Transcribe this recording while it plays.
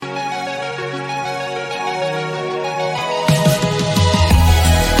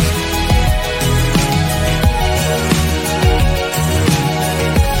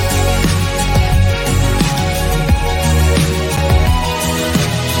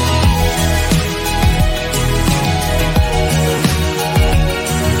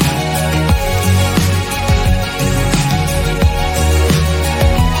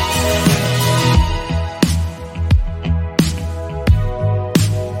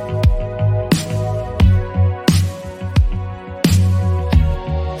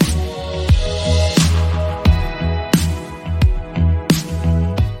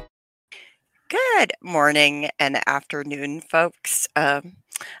morning and afternoon, folks. I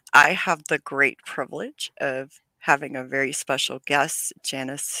have the great privilege of having a very special guest,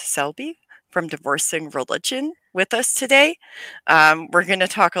 Janice Selby from Divorcing Religion, with us today. We're going to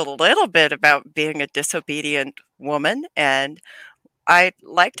talk a little bit about being a disobedient woman, and I'd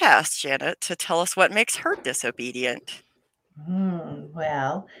like to ask Janet to tell us what makes her disobedient.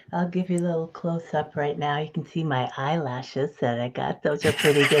 Well, I'll give you a little close up right now. You can see my eyelashes that I got. Those are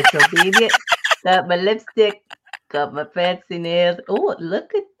pretty disobedient. Got my lipstick, got my fancy nails. Oh,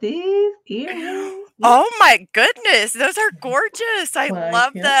 look at these earrings. Oh my goodness, those are gorgeous. I Thank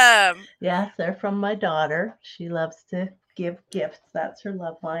love you. them. Yes, they're from my daughter. She loves to give gifts. That's her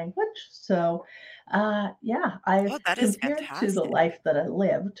love language. So, yeah, I've Oh, that is compared to the fantastic. life that I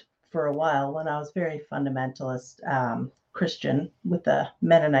lived for a while when I was very fundamentalist Christian with a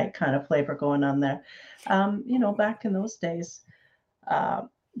Mennonite kind of flavor going on there. Back in those days, uh,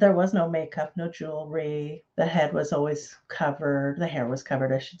 there was no makeup, no jewelry. The head was always covered. The hair was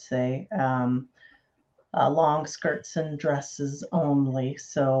covered, I should say. Long skirts and dresses only.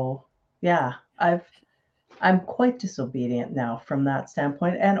 So, yeah, I'm quite disobedient now from that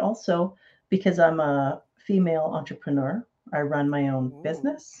standpoint. And also because I'm a female entrepreneur, I run my own Ooh.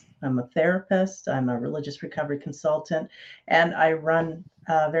 business. I'm a therapist, I'm a religious recovery consultant, and I run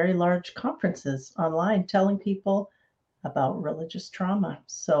very large conferences online telling people about religious trauma.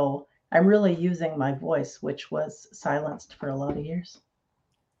 So I'm really using my voice, which was silenced for a lot of years.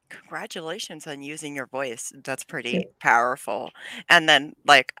 Congratulations on using your voice. That's Thank pretty you. powerful. And then,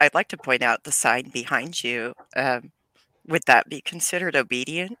 like, I'd like to point out the sign behind you. Would that be considered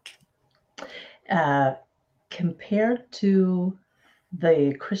obedient? Uh, Compared to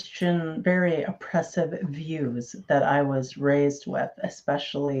the Christian, very oppressive views that I was raised with,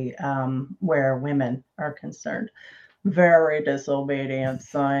 especially where women are concerned. Very disobedient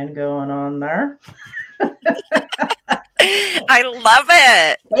sign going on there. I love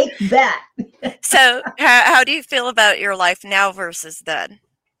it. Take that. So, how do you feel about your life now versus then?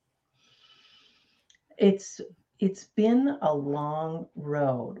 It's it's been a long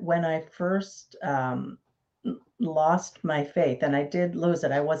road. When I first lost my faith, and I did lose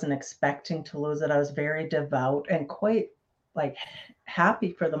it. I wasn't expecting to lose it. I was very devout and quite like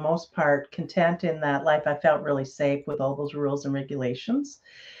happy for the most part, content in that life. I felt really safe with all those rules and regulations.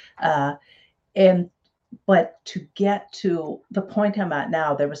 Uh, and but to get to the point I'm at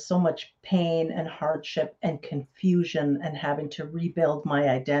now, there was so much pain and hardship and confusion and having to rebuild my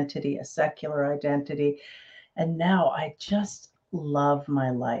identity, a secular identity. And now I just love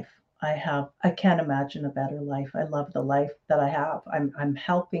my life. I can't imagine a better life. I love the life that I have. I'm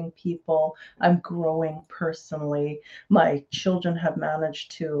helping people. I'm growing personally. My children have managed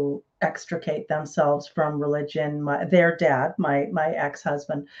to extricate themselves from religion. Their dad, my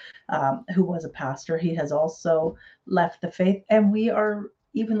ex-husband, who was a pastor, he has also left the faith. And we are,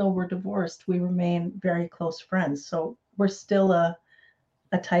 even though we're divorced, we remain very close friends. So we're still a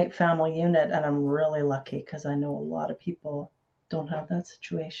tight family unit, and I'm really lucky because I know a lot of people don't have that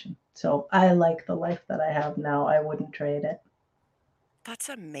situation. So I like the life that I have now. I wouldn't trade it. That's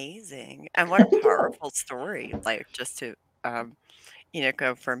amazing. And what a powerful story. Like, just to, um,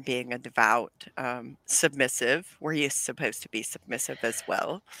 go from being a devout, submissive. Were you supposed to be submissive as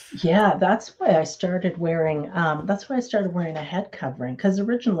well? Yeah, that's why I started wearing a head covering, because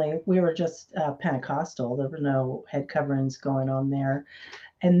originally we were just Pentecostal. There were no head coverings going on there.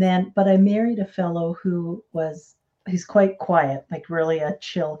 And then, but I married a fellow he's quite quiet, like really a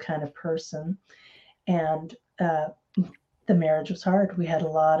chill kind of person. And the marriage was hard. We had a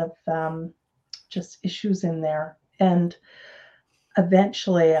lot of just issues in there. And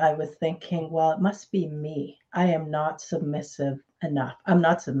eventually I was thinking, well, it must be me. I am not submissive enough. I'm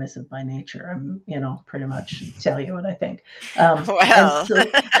not submissive by nature. I'm, pretty much tell you what I think. And Well, so,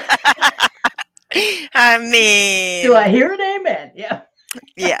 I do I mean, hear an amen? Yeah.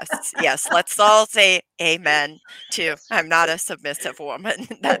 yes, yes. Let's all say amen to I'm not a submissive woman.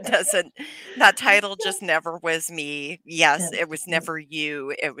 That title just never was me. Yes, And it was never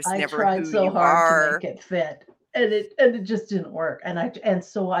you. It was I never tried who so you hard to make are. it fit, and it just didn't work. And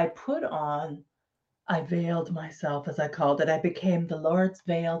so I veiled myself, as I called it. I became the Lord's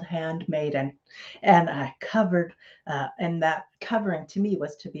veiled handmaiden, and I covered. And that covering to me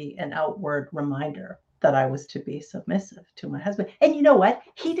was to be an outward reminder that I was to be submissive to my husband. And you know what?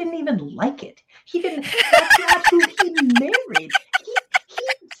 He didn't even like it. He didn't. That's not who he married.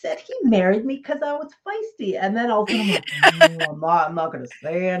 He said he married me because I was feisty. And then all of a sudden I'm like, no, I'm not going to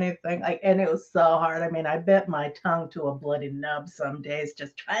say anything. And it was so hard. I mean, I bit my tongue to a bloody nub some days,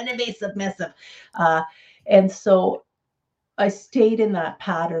 just trying to be submissive. Uh, and so I stayed in that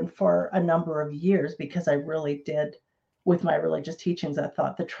pattern for a number of years because I really did, with my religious teachings, I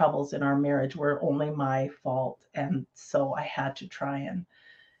thought the troubles in our marriage were only my fault. And so I had to try and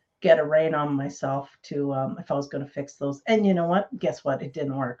get a rein on myself to, if I was going to fix those. And you know what? Guess what? It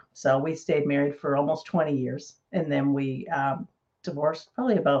didn't work. So we stayed married for almost 20 years. And then we divorced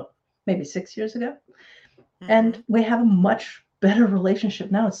probably about maybe 6 years ago. And Mhm. we have a much better relationship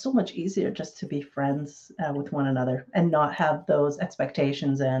now. It's so much easier just to be friends with one another and not have those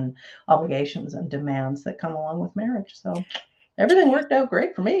expectations and obligations and demands that come along with marriage. So Do everything you worked out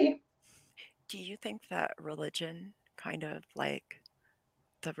great for me. do you think that religion kind of like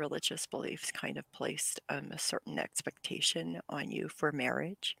the religious beliefs kind of placed a certain expectation on you for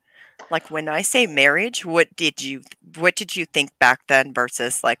marriage? Like when I say marriage, what did you think back then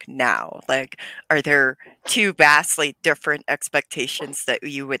versus like now? Like are there two vastly different expectations that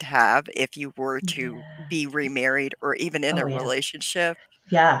you would have if you were to Yeah. be remarried or even in a Oh, yeah. relationship?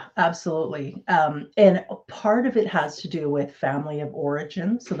 Yeah, absolutely. And part of it has to do with family of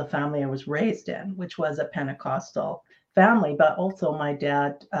origin. So the family I was raised in, which was a Pentecostal family, but also my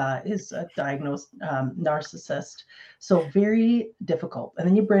dad is a diagnosed narcissist. So very difficult. And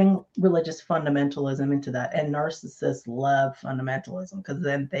then you bring religious fundamentalism into that. And narcissists love fundamentalism because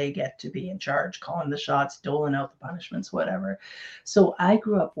then they get to be in charge, calling the shots, doling out the punishments, whatever. So I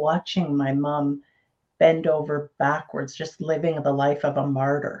grew up watching my mom bend over backwards, just living the life of a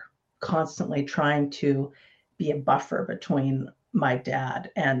martyr, constantly trying to be a buffer between my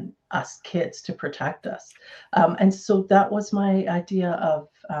dad and us kids to protect us. And so that was my idea of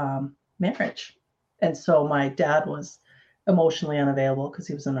marriage. And so my dad was emotionally unavailable because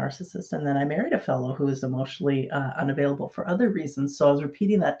he was a narcissist. And then I married a fellow who was emotionally unavailable for other reasons. So I was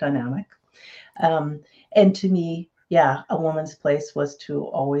repeating that dynamic. Um, and to me, yeah, a woman's place was to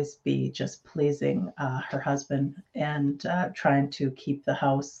always be just pleasing her husband and trying to keep the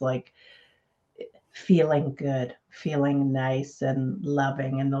house like feeling good, feeling nice and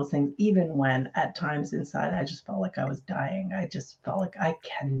loving and those things, even when at times inside I just felt like I was dying. I just felt like I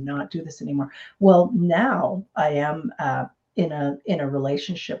cannot do this anymore. Well, now I am in a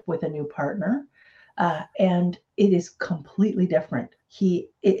relationship with a new partner, and it is completely different.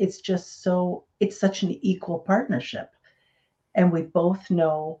 It's just so it's such an equal partnership, and we both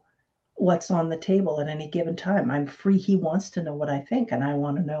know what's on the table at any given time. I'm free. He wants to know what I think, and I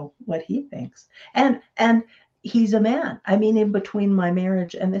want to know what he thinks. And he's a man. I mean, in between my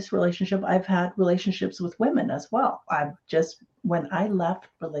marriage and this relationship, I've had relationships with women as well. I've just when I left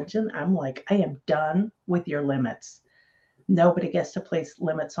religion, I'm like, I am done with your limits. Nobody gets to place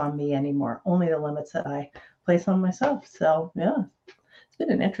limits on me anymore. Only the limits that I place on myself. So yeah, it's been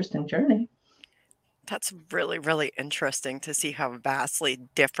an interesting journey. That's really, really interesting to see how vastly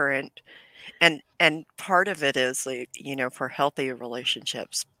different. And part of it is like, for healthy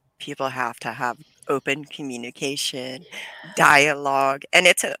relationships, people have to have open communication, dialogue, and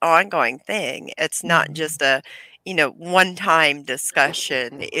it's an ongoing thing. It's not Mhm. just a, one-time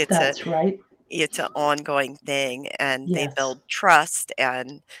discussion. That's right. It's an ongoing thing, and they Yes. build trust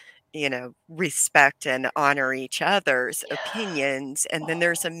and, respect and honor each other's Yeah. opinions. And then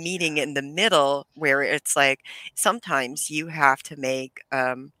there's Oh, a meeting in the middle where it's like sometimes you have to make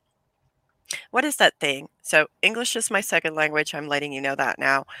what is that thing? So English is my second language. I'm letting you know that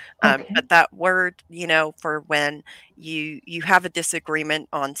now. okay. But that word, for when you have a disagreement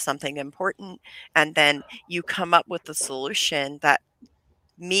on something important, and then you come up with a solution that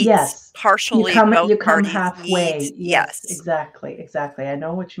meets Yes. You partially come both you come parties' halfway. needs. Yes, Yes. exactly, exactly. I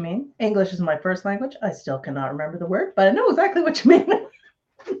know what you mean. English is my first language. I still cannot remember the word, but I know exactly what you mean.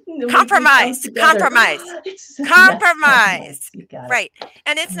 We come Compromise, together. compromise, It's yes, compromise. compromise. You got it. Right.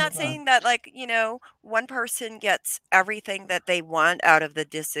 And it's Can't go not wrong. saying that, like, one person gets everything that they want out of the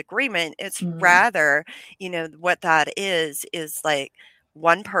disagreement. It's Mm, rather, what that is like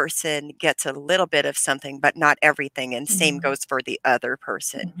one person gets a little bit of something, but not everything. And same mm, goes for the other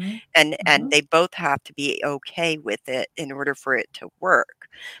person. mhm, And mhm, they both have to be okay with it in order for it to work.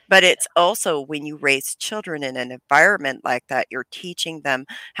 But it's also when you raise children in an environment like that, you're teaching them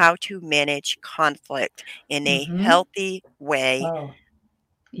how to manage conflict in a mhm. healthy way. Oh,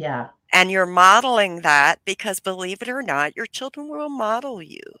 yeah. And you're modeling that because believe it or not, your children will model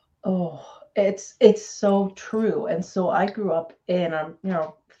you. Oh, it's so true. And so I grew up in a,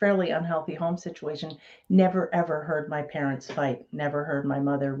 fairly unhealthy home situation. Never ever heard my parents fight. Never heard my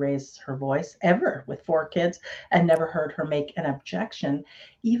mother raise her voice ever with four kids, and never heard her make an objection,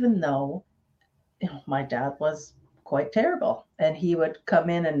 even though, my dad was quite terrible, and he would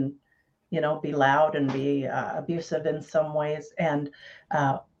come in and, be loud and be abusive in some ways. And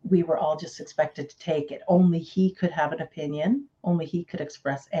we were all just expected to take it. Only he could have an opinion, only he could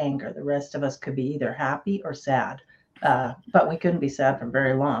express anger. The rest of us could be either happy or sad. But we couldn't be sad for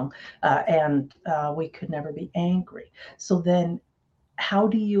very long, and we could never be angry. So then, how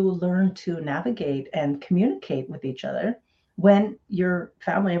do you learn to navigate and communicate with each other when your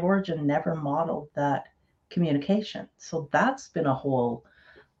family of origin never modeled that communication? So that's been a whole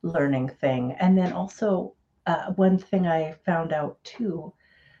learning thing. And then also, one thing I found out too,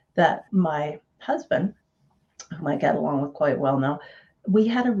 that my husband, whom I get along with quite well now, we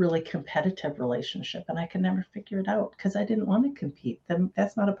had a really competitive relationship, and I could never figure it out because I didn't want to compete. Then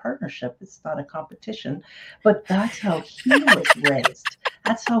that's not a partnership, it's not a competition. But that's how he was raised.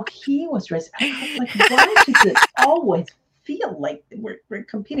 That's how he was raised. And I was like, why does it always feel like we're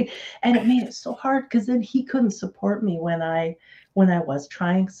competing? And it made it so hard because then he couldn't support me when I was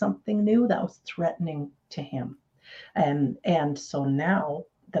trying something new that was threatening to him. And so now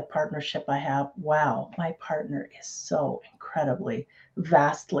the partnership I have, wow, my partner is so incredibly,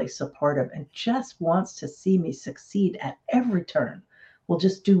 vastly supportive and just wants to see me succeed at every turn. Will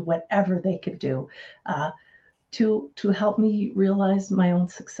just do whatever they could do uh, to help me realize my own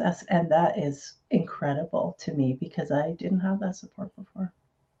success, and that is incredible to me because I didn't have that support before.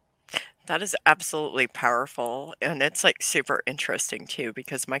 That is absolutely powerful, and it's, like, super interesting too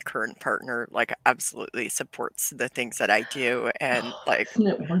because my current partner, like, absolutely supports the things that I do, and, Oh, like, isn't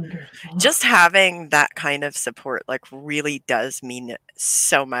it wonderful? just having that kind of support, like, really does mean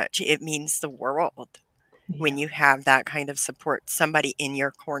so much. It means the world when Yeah, you have that kind of support, somebody in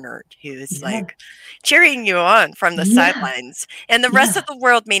your corner who's, yeah, like, cheering you on from the yeah, sidelines, and the rest yeah. of the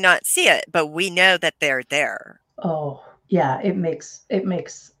world may not see it, but we know that they're there. Oh, yeah, it makes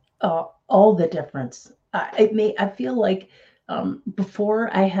all the difference. I feel like before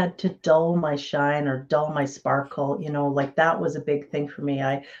I had to dull my shine or dull my sparkle, like that was a big thing for me.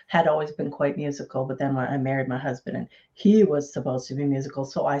 I had always been quite musical, but then when I married my husband and he was supposed to be musical,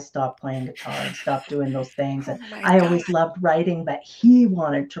 so I stopped playing guitar and stopped doing those things. Oh And my I god. always loved writing, but he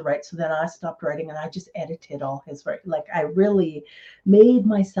wanted to write, so then I stopped writing and I just edited all his writing. Like I really made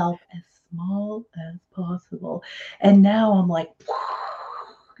myself as small as possible. And now I'm like,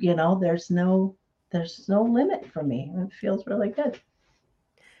 there's no limit for me. It feels really good.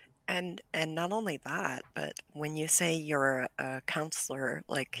 And not only that, but when you say you're a counselor,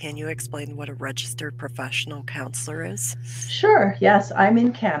 like, can you explain what a registered professional counselor is? Sure. Yes, I'm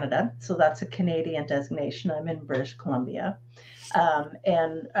in Canada, so that's a Canadian designation. I'm in British Columbia,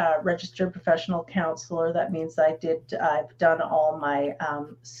 and registered professional counselor. That means I've done all my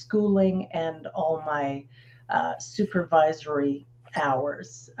schooling and all my supervisory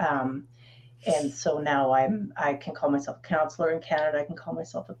hours. And so now I can call myself a counselor in Canada. I can call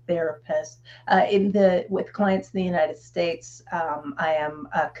myself a therapist. In the with clients in the United States, I am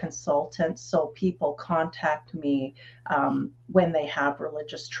a consultant. So people contact me when they have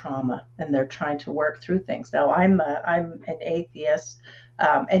religious trauma and they're trying to work through things. Now I'm an atheist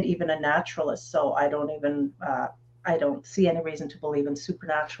and even a naturalist, so I don't see any reason to believe in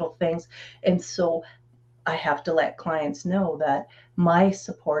supernatural things, and so I have to let clients know that my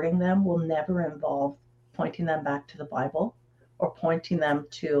supporting them will never involve pointing them back to the Bible or pointing them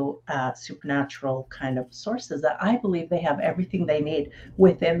to supernatural kind of sources. That I believe they have everything they need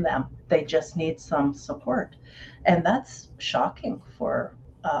within them. They just need some support. And that's shocking for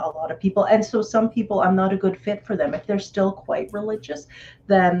a lot of people. And so some people, I'm not a good fit for them. If they're still quite religious,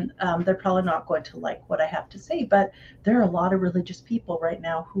 then they're probably not going to like what I have to say. But there are a lot of religious people right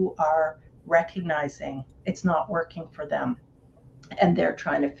now who are recognizing it's not working for them and they're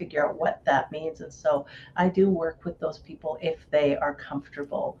trying to figure out what that means. And so I do work with those people if they are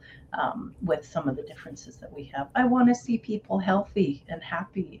comfortable with some of the differences that we have. I want to see people healthy and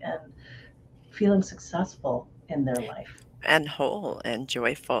happy and feeling successful in their life. And whole and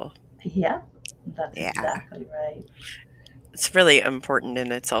joyful. Yeah, that's Yeah. exactly right. It's really important,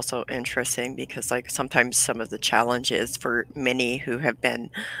 and it's also interesting because, like, sometimes some of the challenges for many who have been,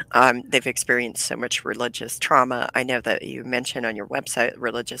 they've experienced so much religious trauma. I know that you mentioned on your website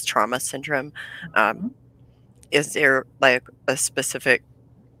religious trauma syndrome. Um, Mhm. is there, like, a specific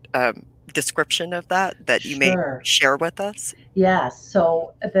description of that you may Sure. share with us? Yeah,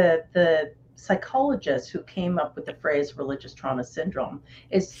 so the psychologist who came up with the phrase religious trauma syndrome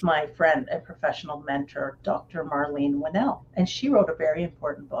is my friend and professional mentor, Dr. Marlene Winnell. And she wrote a very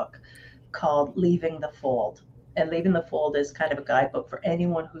important book called Leaving the Fold. And Leaving the Fold is kind of a guidebook for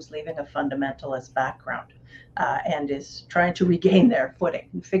anyone who's leaving a fundamentalist background and is trying to regain their footing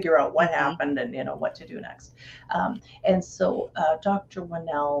and figure out what Mhm. happened and what to do next. And so Dr.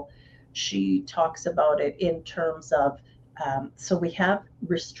 Winnell, she talks about it in terms of So we have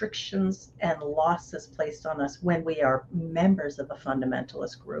restrictions and losses placed on us when we are members of a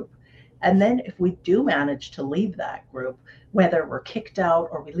fundamentalist group. And then if we do manage to leave that group, whether we're kicked out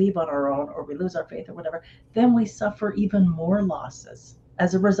or we leave on our own or we lose our faith or whatever, then we suffer even more losses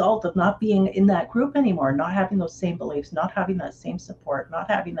as a result of not being in that group anymore, not having those same beliefs, not having that same support, not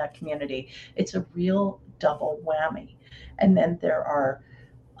having that community. It's a real double whammy. And then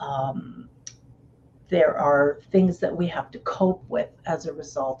um, there are things that we have to cope with as a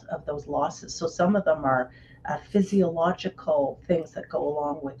result of those losses. So some of them are physiological things that go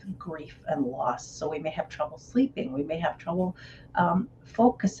along with grief and loss. So we may have trouble sleeping, we may have trouble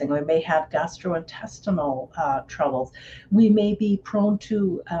focusing, we may have gastrointestinal troubles, we may be prone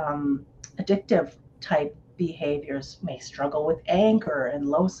to addictive type behaviors, may struggle with anger and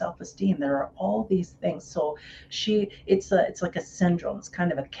low self-esteem. There are all these things. So it's like a syndrome. It's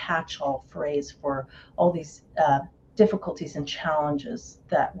kind of a catch-all phrase for all these difficulties and challenges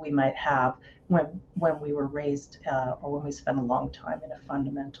that we might have when we were raised or when we spent a long time in a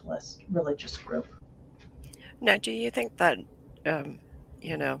fundamentalist religious group. Now, do you think that, um,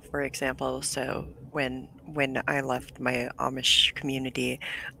 for example, so when I left my Amish community,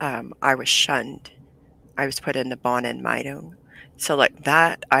 I was shunned. I was put in the Bon and Maidong. So like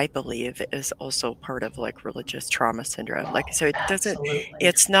that, I believe, is also part of like religious trauma syndrome. Like, Oh, so it doesn't, absolutely.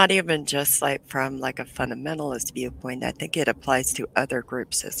 it's not even just like from like a fundamentalist viewpoint. I think it applies to other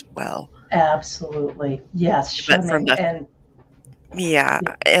groups as well. Absolutely. Yes, But from shunning the, and yeah,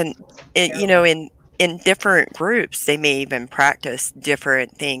 yeah, and it's it, terrible. in different groups, they may even practice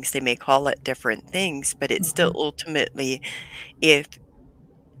different things. They may call it different things, but it's still Hmm. ultimately, if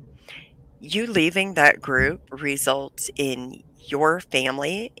you leaving that group results in your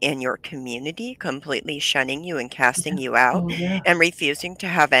family and your community completely shunning you and casting Yeah. you out Oh, yeah. and refusing to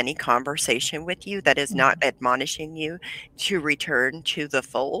have any conversation with you that is not Mhm. admonishing you to return to the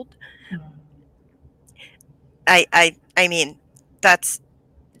fold. Mhm. I mean, that's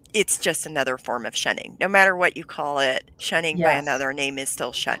it's just another form of shunning. No matter what you call it, shunning by Yes. another name is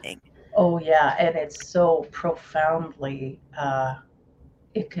still shunning. Oh, yeah. And it's so profoundly,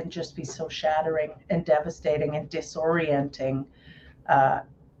 it can just be so shattering and devastating and disorienting. Uh,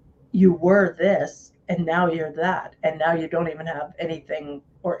 you were this and now you're that, and now you don't even have anything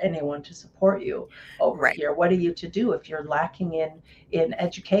or anyone to support you over Right. here. What are you to do if you're lacking in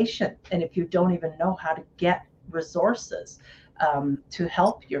education, and if you don't even know how to get resources to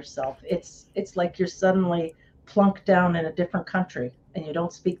help yourself? It's like you're suddenly plunked down in a different country, and you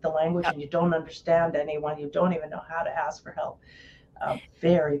don't speak the language, Uh, and you don't understand anyone, you don't even know how to ask for help.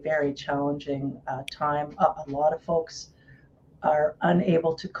 Very, very challenging time. A lot of folks are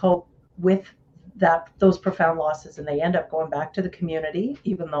unable to cope with those profound losses, and they end up going back to the community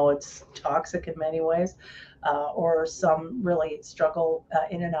even though it's toxic in many ways, or some really struggle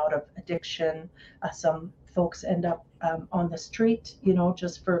in and out of addiction. Some folks end up on the street,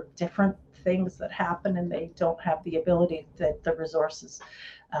 just for different things that happen, and they don't have the ability, the resources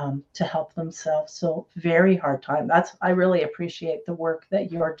to help themselves. So very hard time. I really appreciate the work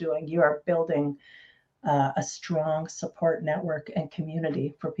that you're doing. You are building a strong support network and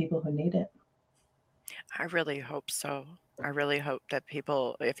community for people who need it. I really hope so. I really hope that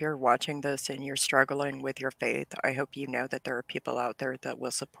people, if you're watching this and you're struggling with your faith, I hope you know that there are people out there that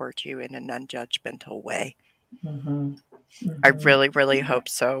will support you in a non-judgmental way. Mm-hmm. I Mm-hmm. really, really hope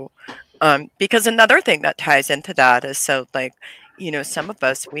so. Because another thing that ties into that is, so like, some of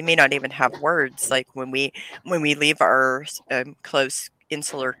us, we may not even have words. Like when we leave our close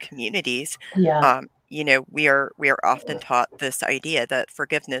insular communities, Yeah. we are often taught this idea that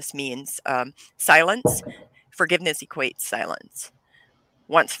forgiveness means silence. Forgiveness equates silence.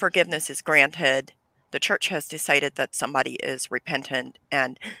 Once forgiveness is granted, the church has decided that somebody is repentant,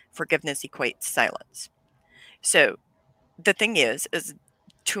 and forgiveness equates silence. So the thing is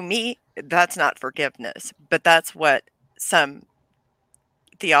to me, that's not forgiveness, but that's what some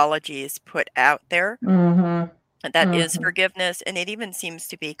theologies put out there. Mm-hmm. That is Mm-hmm. forgiveness, and it even seems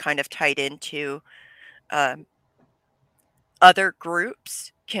to be kind of tied into um, other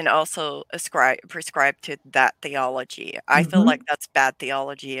groups can also prescribe to that theology. I feel Mm-hmm. like that's bad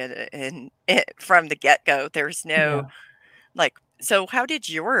theology, and from the get go. There's no Yeah. like. So, how did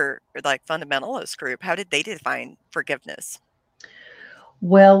your like fundamentalist group? How did they define forgiveness?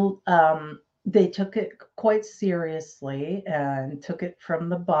 Well, they took it quite seriously and took it from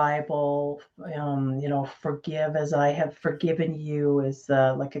the Bible. Forgive as I have forgiven you is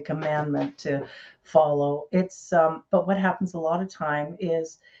like a commandment to follow. But what happens a lot of time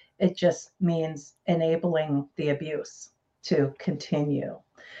is it just means enabling the abuse to continue.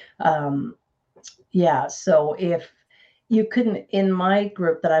 Um, yeah, so you couldn't, in my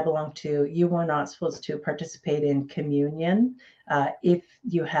group that I belong to, you were not supposed to participate in communion if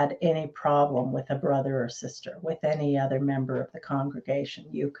you had any problem with a brother or sister, with any other member of the congregation.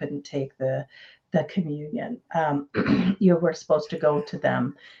 You couldn't take the communion. You were supposed to go to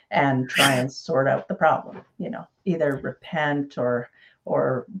them and try and sort out the problem. Either repent or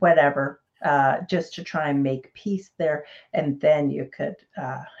whatever, just to try and make peace there, and then you could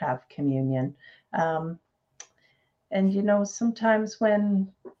have communion. Um, and sometimes when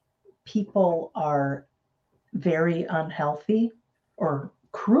people are very unhealthy or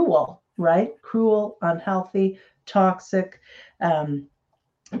cruel, right? Cruel, unhealthy, toxic, um,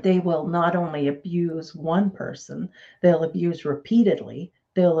 they will not only abuse one person, they'll abuse repeatedly,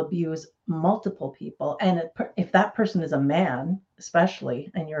 they'll abuse multiple people. And if that person is a man, especially,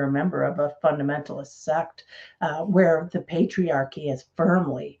 and you're a member of a fundamentalist sect where the patriarchy is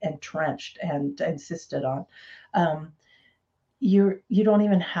firmly entrenched and insisted on, um, you don't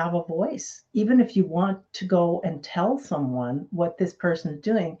even have a voice. Even if you want to go and tell someone what this person is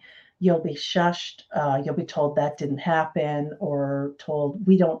doing, you'll be shushed. You'll be told that didn't happen, or told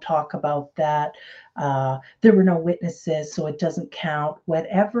we don't talk about that. There were no witnesses, so it doesn't count.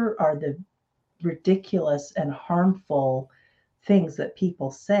 Whatever are the ridiculous and harmful things that people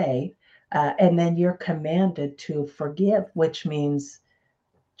say, and then you're commanded to forgive, which means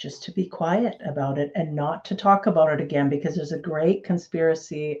just to be quiet about it and not to talk about it again, because there's a great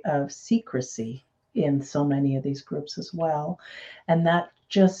conspiracy of secrecy in so many of these groups as well. And that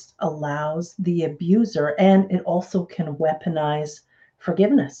just allows the abuser, and it also can weaponize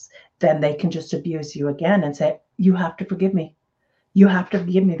forgiveness. Then they can just abuse you again and say, you have to forgive me. You have to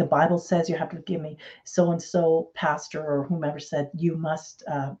forgive me. The Bible says you have to forgive me. So and so pastor or whomever said you must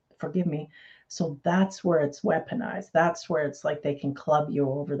forgive me. So that's where it's weaponized. That's where it's like they can club you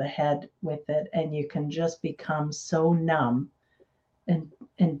over the head with it, and you can just become so numb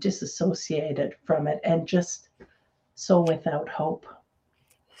and disassociated from it, and just so without hope.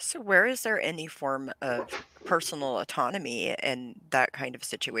 So, where is there any form of personal autonomy in that kind of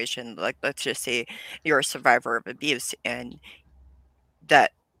situation? Like, let's just say you're a survivor of abuse and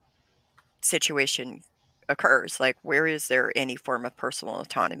that situation occurs. Like, where is there any form of personal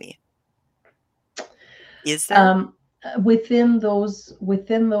autonomy? Is there? Um, within those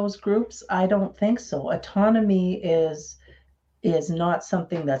groups, I don't think so. Autonomy is not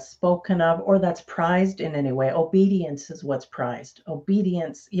something that's spoken of or that's prized in any way. Obedience is what's prized.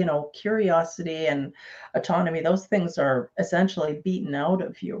 Obedience, curiosity and autonomy, those things are essentially beaten out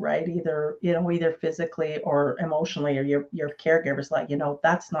of you, right? Either physically or emotionally, or your caregiver's like,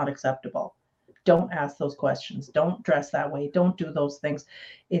 that's not acceptable. Don't ask those questions. Don't dress that way. Don't do those things.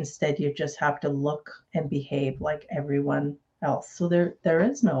 Instead, you just have to look and behave like everyone else. So there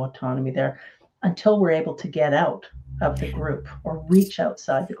is no autonomy there until we're able to get out of the group or reach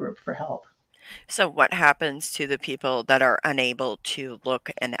outside the group for help. So, what happens to the people that are unable to look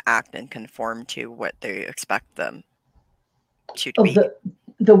and act and conform to what they expect them to Oh, be?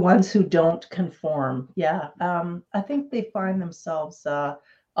 the ones who don't conform, yeah. I think they find themselves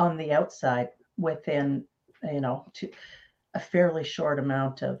on the outside within, to a fairly short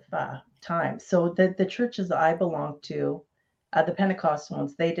amount of time. So the churches I belong to, the Pentecostal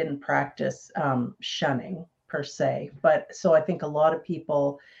ones, they didn't practice shunning per se, but so I think a lot of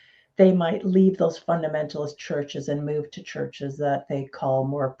people, they might leave those fundamentalist churches and move to churches that they call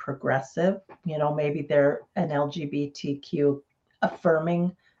more progressive. Maybe they're an LGBTQ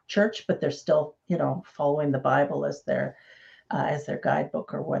affirming church, but they're still, following the Bible as their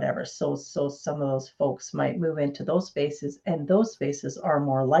guidebook or whatever. So some of those folks might move into those spaces, and those spaces are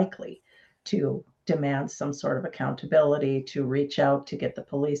more likely to demand some sort of accountability, to reach out, to get the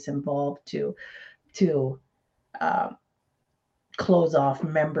police involved, to uh, close off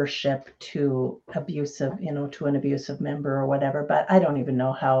membership to abusive, to an abusive member or whatever. But I don't even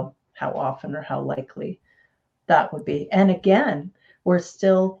know how often or how likely that would be. And again, we're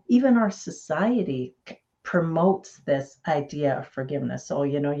still, even our society promotes this idea of forgiveness. So,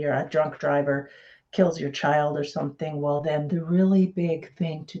 you're a drunk driver, kills your child or something. Well, then the really big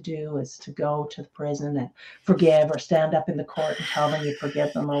thing to do is to go to the prison and forgive, or stand up in the court and tell them you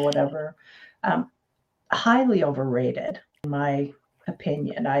forgive them or whatever. Um, Highly overrated, in my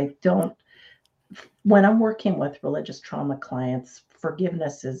opinion. I don't, when I'm working with religious trauma clients,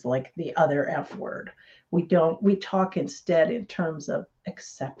 forgiveness is like the other F word. We talk instead in terms of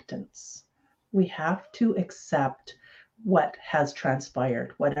acceptance. We have to accept what has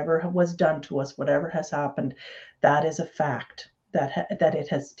transpired, whatever was done to us, whatever has happened. That is a fact that it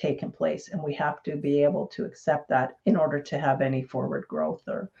has taken place, and we have to be able to accept that in order to have any forward growth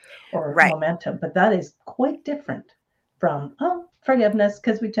or Right. momentum. But that is quite different from forgiveness,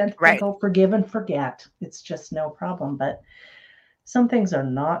 because we tend to think, Right. oh, forgive and forget. It's just no problem. But some things are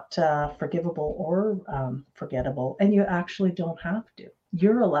not forgivable or forgettable, and you actually don't have to.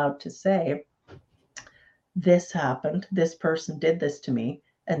 You're allowed to say, this happened, this person did this to me.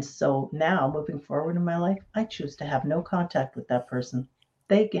 And so now, moving forward in my life, I choose to have no contact with that person.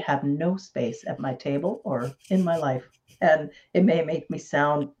 They have no space at my table or in my life. And it may make me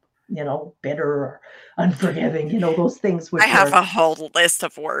sound, bitter or unforgiving, those things I which have are, a whole list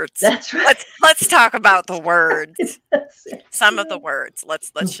of words. that's right. Let's talk about the words. That's it. Some of the words.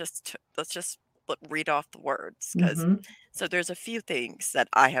 Let's just read off the words, because Mm-hmm. so there's a few things that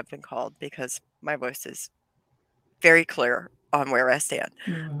I have been called because my voice is very clear on where I stand.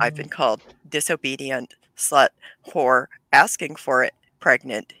 I've Mm-hmm. been called disobedient, slut, whore, asking for it,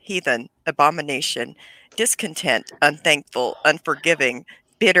 pregnant, heathen, abomination, discontent, unthankful, unforgiving,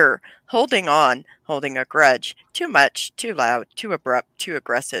 bitter, holding on, holding a grudge, too much, too loud, too abrupt, too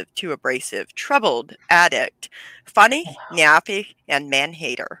aggressive, too abrasive, troubled, addict, funny, nappy, and man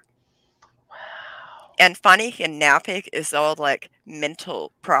hater. And funny and nappy is all like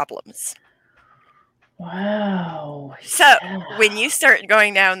mental problems. Wow. So when Yeah. you start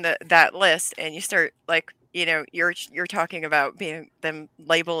going down that list and you start like, you're talking about being them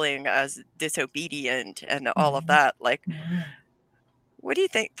labeling as disobedient and all of Mm-hmm. that, like, Mm-hmm. what do you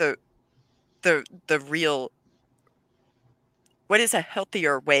think the real what is a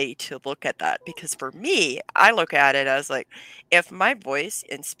healthier way to look at that? Because for me, I look at it as like, if my voice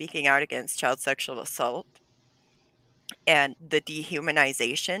in speaking out against child sexual assault and the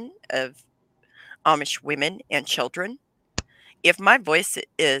dehumanization of Amish women and children, if my voice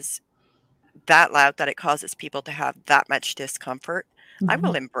is that loud that it causes people to have that much discomfort, I will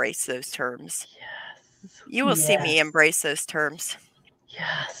Mm-hmm. embrace those terms. Yes. You will see me Yes. embrace those terms.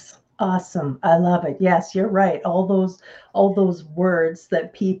 Yes. Awesome. I love it. Yes, you're right. All those words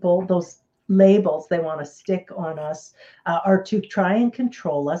that people, those labels they want to stick on us are to try and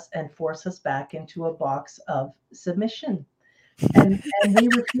control us and force us back into a box of submission. And we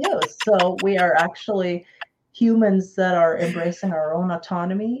refuse. So we are actually humans that are embracing our own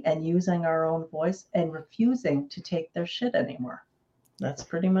autonomy and using our own voice and refusing to take their shit anymore. That's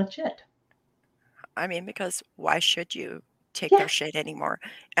pretty much it. I mean, because why should you take their Yes. shit anymore?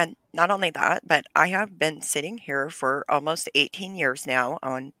 And not only that, but I have been sitting here for almost 18 years now.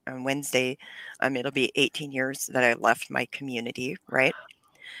 On Wednesday, it'll be 18 years that I left my community, right?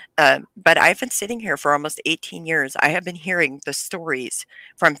 But I've been sitting here for almost 18 years. I have been hearing the stories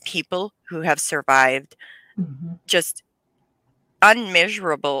from people who have survived Mm-hmm. just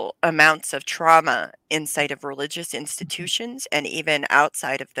unmeasurable amounts of trauma inside of religious institutions and even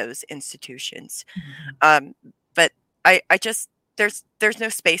outside of those institutions. Mm-hmm. Um, but I just there's no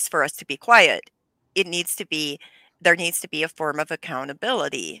space for us to be quiet. It needs to be there needs to be a form of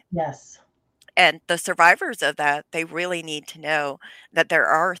accountability. Yes. And the survivors of that, they really need to know that there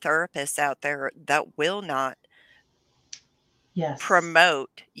are therapists out there that will not Yes.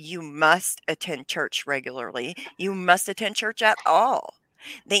 promote you must attend church regularly. You must attend church at all.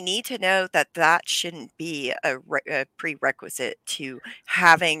 They need to know that that shouldn't be a prerequisite to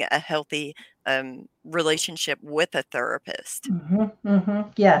having a healthy relationship with a therapist. Hmm. Hmm.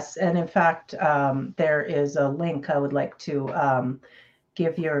 Yes, and in fact, there is a link I would like to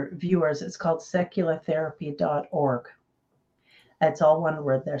give your viewers. It's called seculartherapy.org. It's all one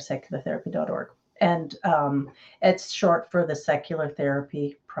word there, seculartherapy.org. And it's short for the Secular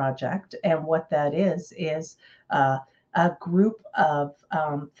Therapy Project. And what that is uh, a group of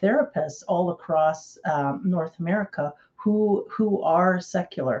therapists all across North America who are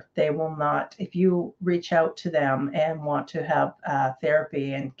secular. They will not, if you reach out to them and want to have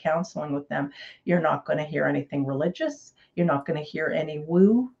therapy and counseling with them, you're not going to hear anything religious. You're not going to hear any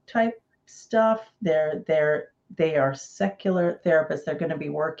woo type stuff. They are secular therapists. They're going to be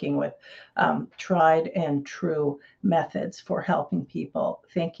working with tried and true methods for helping people,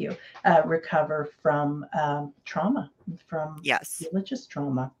 thank you, recover from trauma, from Yes. religious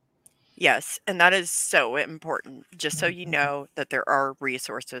trauma. Yes, and that is so important, just so you Mhm. know that there are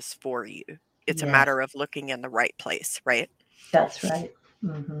resources for you. It's a Yes, matter of looking in the right place, right? that's right.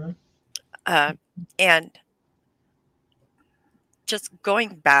 Hmm. Uh, and just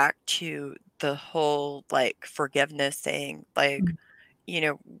going back to the whole like forgiveness thing, like, you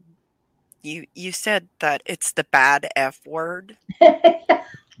know, you said that it's the bad F word,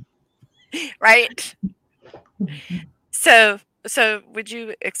 right? So would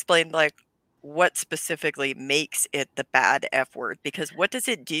you explain like what specifically makes it the bad F word? Because what does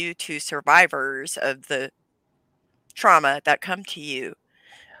it do to survivors of the trauma that come to you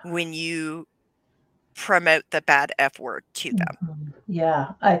when you promote the bad F word to them. Mhm.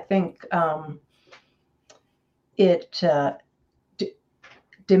 Yeah, I think it d-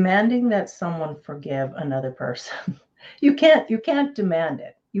 demanding that someone forgive another person. You can't demand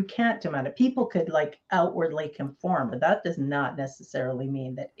it. You can't demand it. People could like outwardly conform, but that does not necessarily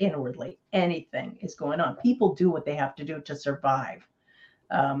mean that inwardly anything is going on. People do what they have to do to survive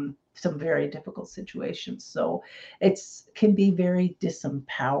some very difficult situations. So it's can be very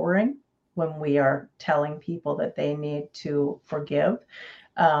disempowering when we are telling people that they need to forgive.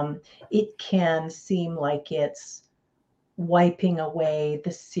 Um, it can seem like it's wiping away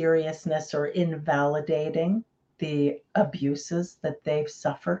the seriousness or invalidating the abuses that they've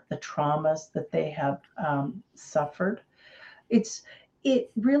suffered, the traumas that they have suffered. It's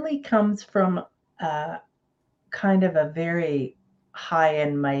it really comes from kind of a very high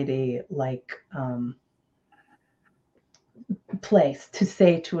and mighty place to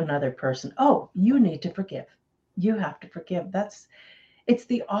say to another person, "Oh, you need to forgive. You have to forgive." That's it's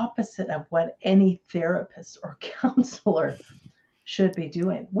the opposite of what any therapist or counselor should be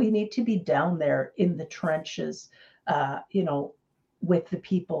doing. We need to be down there in the trenches, you know, with the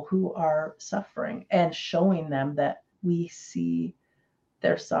people who are suffering and showing them that we see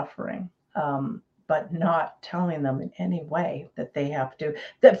their suffering, but not telling them in any way that they have to,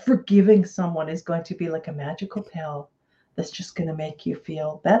 that forgiving someone is going to be like a magical pill that's just going to make you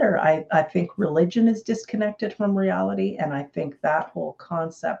feel better. I think religion is disconnected from reality. And I think that whole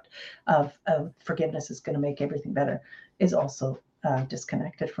concept of forgiveness is going to make everything better is also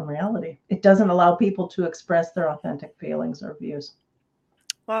disconnected from reality. It doesn't allow people to express their authentic feelings or views.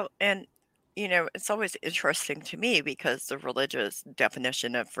 Well, and it's always interesting to me because the religious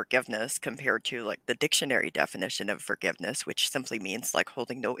definition of forgiveness compared to like the dictionary definition of forgiveness, which simply means like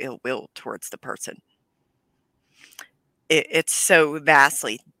holding no ill will towards the person. It's so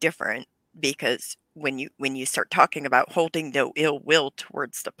vastly different because when you start talking about holding no ill will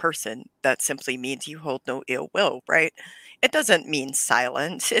towards the person, that simply means you hold no ill will, right? It doesn't mean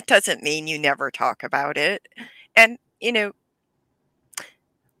silence. It doesn't mean you never talk about it. And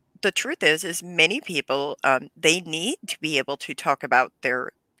the truth is many people, they need to be able to talk about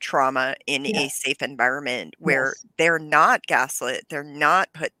their trauma in a Yes, safe environment where yes. they're not gaslit, they're not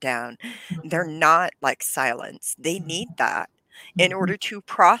put down, they're Mhm, not like silenced. They need mhm, that in mhm. order to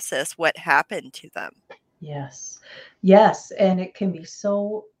process what happened to them. Yes. Yes, and it can be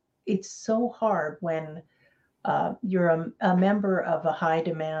so it's so hard when you're a member of a high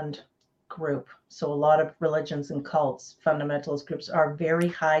demand group. So a lot of religions and cults, fundamentalist groups are very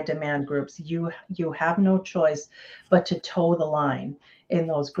high demand groups. You have no choice but to toe the line in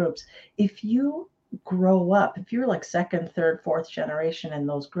those groups. If you grow up, if you're like second, third, fourth generation in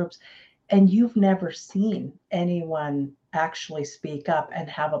those groups, and you've never seen anyone actually speak up and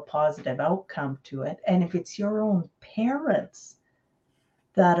have a positive outcome to it, and if it's your own parents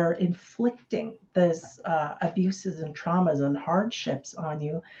that are inflicting those abuses and traumas and hardships on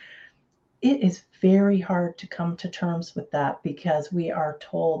you, it is very hard to come to terms with that because we are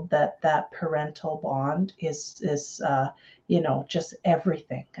told that that parental bond is just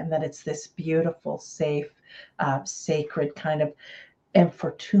everything, and that it's this beautiful, safe, sacred kind of. And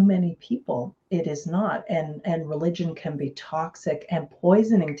for too many people, it is not. And religion can be toxic and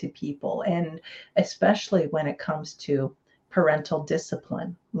poisoning to people, and especially when it comes to parental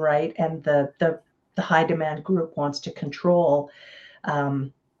discipline, right? And the high demand group wants to control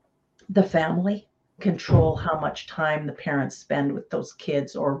um, the family, control how much time the parents spend with those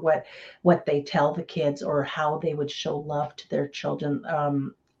kids, or what they tell the kids, or how they would show love to their children,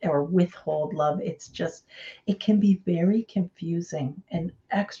 or withhold love. It's just it can be very confusing and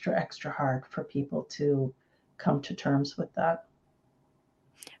extra hard for people to come to terms with that.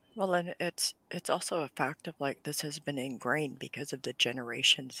 Well, and it's also a fact of like this has been ingrained because of the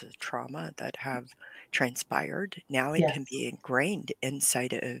generations of trauma that have transpired. Now it can Yes. be ingrained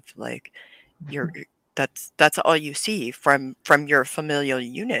inside of like Mhm. that's all you see from your familial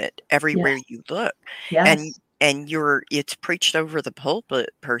unit everywhere Yes. you look, and Yes. it's preached over the pulpit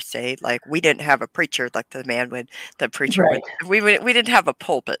per se. Like we didn't have a preacher like the preacher would Right. we didn't have a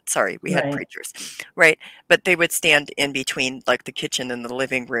pulpit, sorry, we had Right. preachers, right? But they would stand in between like the kitchen and the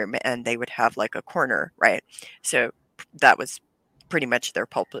living room, and they would have like a corner, right? So that was pretty much their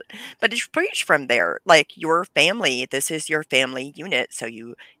pulpit. But it's preached from there, like your family, this is your family unit. So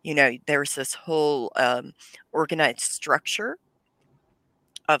there's this whole organized structure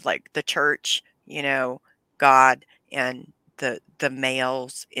of like the church, God, and the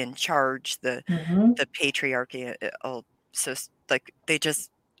males in charge, Hmm. the patriarchy. So like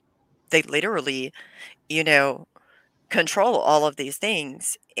they literally, you know, control all of these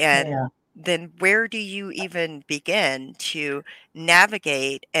things, and Yeah. then where do you even begin to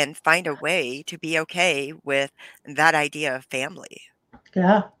navigate and find a way to be okay with that idea of family?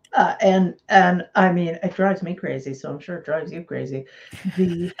 Yeah. And I mean, it drives me crazy, so I'm sure it drives you crazy.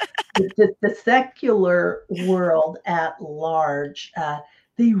 The the secular world at large,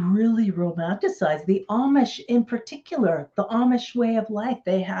 they really romanticize the Amish in particular, the Amish way of life.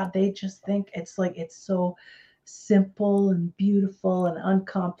 They just think it's like it's so simple and beautiful and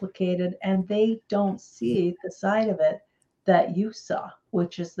uncomplicated, and they don't see the side of it that you saw,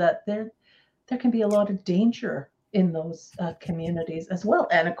 which is that there can be a lot of danger in those communities as well.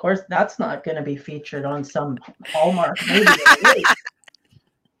 And of course, that's not going to be featured on some Hallmark movie of the week.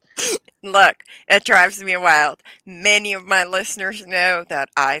 Look, it drives me wild. Many of my listeners know that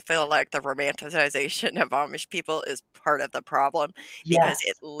I feel like the romanticization of Amish people is part of the problem because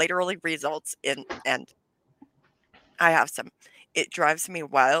it Yes. literally results in, and I have some, it drives me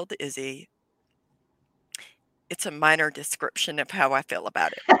wild is it's a minor description of how I feel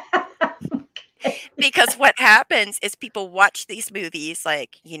about it. Okay. Because what happens is people watch these movies,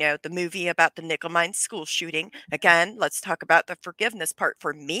 like, the movie about the Nickel Mine school shooting. Again, let's talk about the forgiveness part.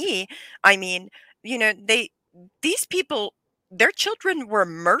 For me, I mean, these people, their children were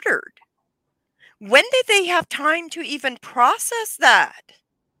murdered. When did they have time to even process that?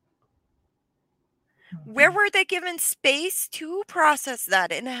 Where Mhm, were they given space to process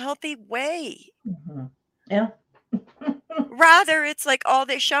that in a healthy way? mhm. Yeah. Rather, it's like all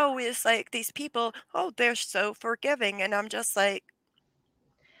they show is like these people, oh, they're so forgiving. And I'm just like,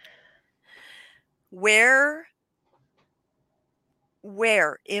 where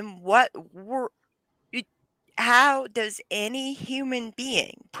in what world, how does any human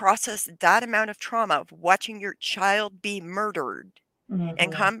being process that amount of trauma of watching your child be murdered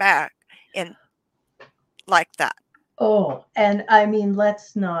and Mhm. come back and like that? Oh, and I mean,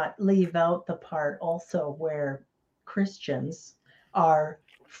 let's not leave out the part also where Christians are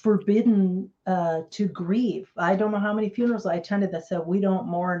forbidden to grieve. I don't know how many funerals I attended that said, we don't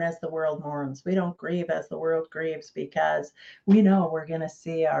mourn as the world mourns. We don't grieve as the world grieves because we know we're going to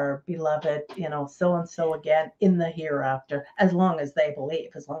see our beloved, so and so again in the hereafter, as long as they believe,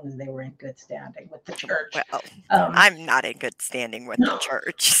 as long as they were in good standing with the church. Well, Um, I'm not in good standing with the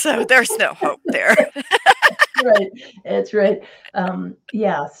church, so there's no hope there. right, it's right.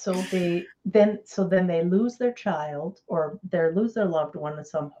 Yeah, so then they lose their child or they lose their loved one in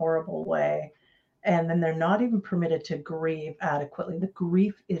some horrible way, and then they're not even permitted to grieve adequately. The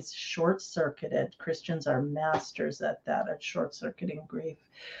grief is short circuited. Christians are masters at that, at short circuiting grief.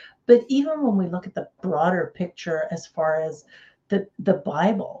 But even when we look at the broader picture as far as the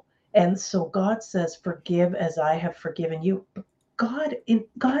Bible, and so God says, "Forgive as I have forgiven you." God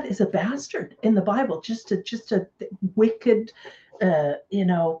is a bastard in the Bible, just a wicked,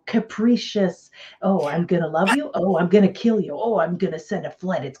 capricious. Oh, I'm gonna love But you. Oh, I'm gonna kill you. Oh, I'm gonna send a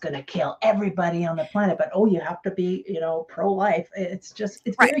flood. It's gonna kill everybody on the planet. But oh, you have to be, pro-life. It's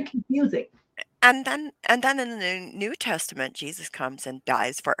right. very confusing. And then in the New Testament, Jesus comes and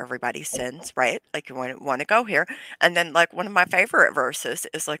dies for everybody's sins, right? Like you want to go here. And then like one of my favorite verses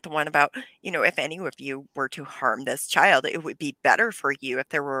is like the one about, if any of you were to harm this child, it would be better for you if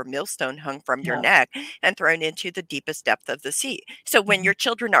there were a millstone hung from your Yeah. neck and thrown into the deepest depth of the sea. So when Mhm. your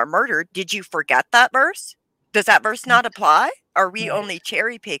children are murdered, did you forget that verse? Does that verse not apply? Are we Right. only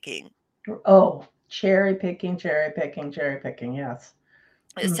cherry picking? Oh, cherry picking, cherry picking, cherry picking. Yes.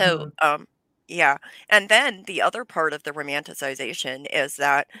 So, Hmm. yeah. And then the other part of the romanticization is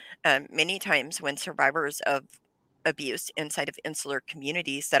that many times when survivors of abuse inside of insular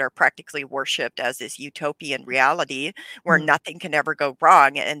communities that are practically worshipped as this utopian reality where nothing can ever go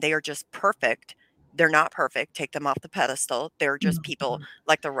wrong and they are just perfect. They're not perfect. Take them off the pedestal. They're just people Hmm.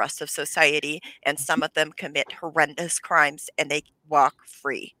 like the rest of society. And some of them commit horrendous crimes and they walk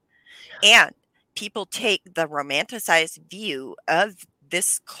free. And people take the romanticized view of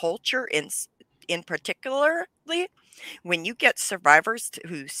this culture in particularly when you get survivors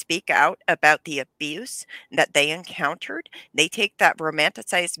who speak out about the abuse that they encountered, they take that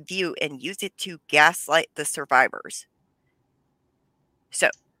romanticized view and use it to gaslight the survivors. So,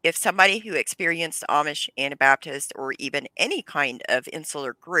 if somebody who experienced Amish, Anabaptist, or even any kind of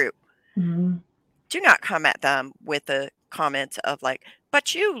insular group, Hmm. do not come at them with the comments of like,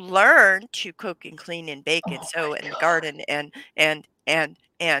 "But you learn to cook and clean and bake and Oh my sew and God. garden and."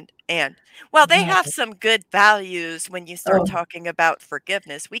 Well, they have Right. some good values when you start Oh, talking about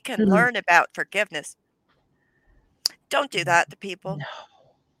forgiveness. We can mm, learn about forgiveness. Don't do that to people. no,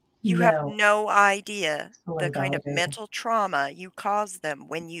 You have no. no idea So the kind of invalidating. mental trauma you cause them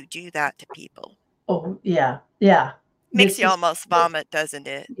when you do that to people. Oh, yeah, yeah. Makes This you is almost vomit, doesn't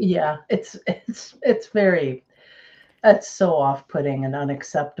it? yeah, it's very it's so off-putting and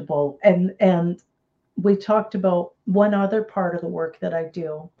unacceptable. And we talked about one other part of the work that I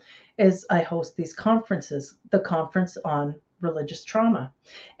do is I host these conferences, the conference on religious trauma.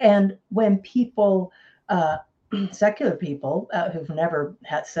 And when people, uh, secular people who've never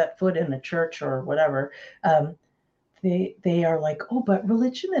had set foot in a church or whatever, um, they are like, oh, but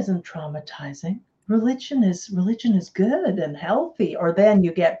religion isn't traumatizing. Religion is good and healthy. Or then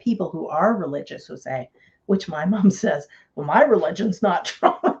you get people who are religious who say, which my mom says, well, my religion's not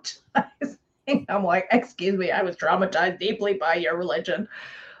traumatizing. I'm like, excuse me, I was traumatized deeply by your religion.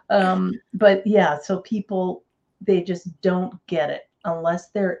 But yeah, so people, they just don't get it unless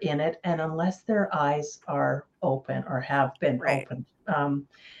they're in it and unless their eyes are open or have been Right, opened.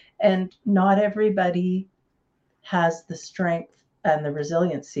 And not everybody has the strength and the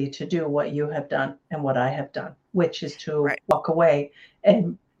resiliency to do what you have done and what I have done, which is to right. walk away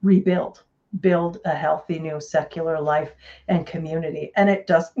and rebuild, build a healthy new secular life and community. And it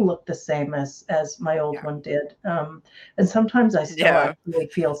doesn't look the same as my old Yeah. one did. And sometimes I still Yeah. actually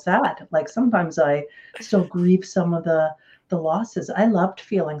feel sad. Like sometimes I still grieve some of the losses. I loved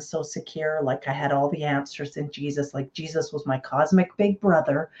feeling so secure, like I had all the answers in Jesus, like Jesus was my cosmic big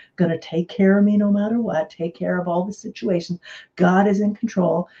brother, going to take care of me no matter what, take care of all the situations. God is in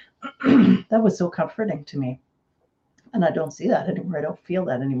control. That was so comforting to me. And I don't see that anymore. I don't feel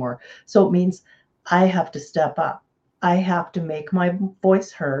that anymore. So it means I have to step up. I have to make my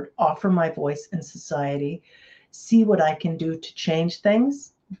voice heard, offer my voice in society, see what I can do to change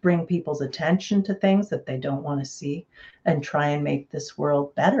things, bring people's attention to things that they don't want to see, and try and make this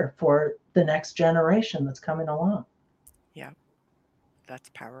world better for the next generation that's coming along. Yeah. That's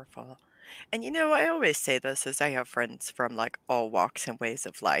powerful. And I always say this as I have friends from like all walks and ways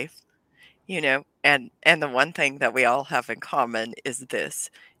of life, and the one thing that we all have in common is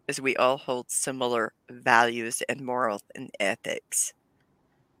we all hold similar values and morals and ethics,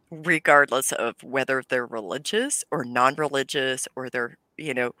 regardless of whether they're religious or non-religious or they're,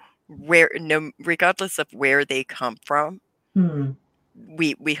 where no regardless of where they come from, Hmm.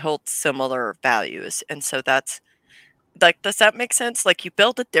 we hold similar values. And so that's like, does that make sense? Like, you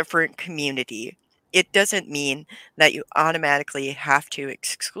build a different community. It doesn't mean that you automatically have to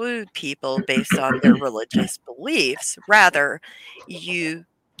exclude people based on their religious beliefs. Rather, you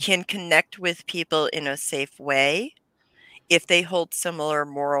can connect with people in a safe way if they hold similar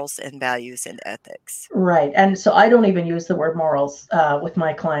morals and values and ethics. Right. And so I don't even use the word morals with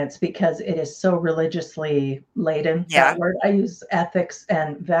my clients because it is so religiously laden, that Yeah, word. I use ethics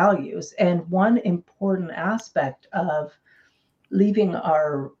and values. And one important aspect of leaving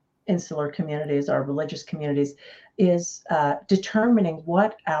our insular communities, our religious communities, is determining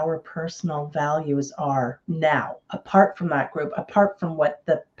what our personal values are now, apart from that group, apart from what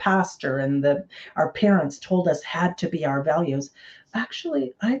the pastor and our parents told us had to be our values.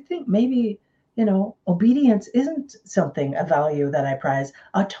 Actually, I think maybe obedience isn't something a value that I prize.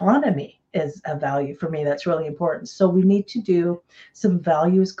 Autonomy is a value for me that's really important. So we need to do some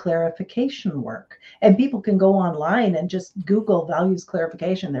values clarification work, and people can go online and just Google values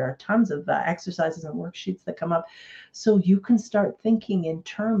clarification. There are tons of exercises and worksheets that come up. So you can start thinking in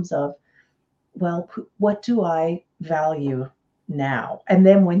terms of, well, what do I value now? And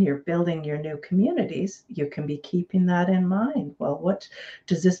then when you're building your new communities, you can be keeping that in mind. Well, what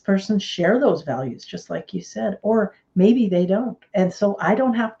does this person share those values, just like you said? Or maybe they don't. And so I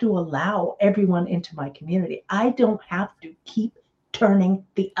don't have to allow everyone into my community. I don't have to keep turning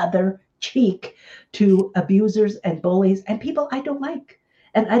the other cheek to abusers and bullies and people I don't like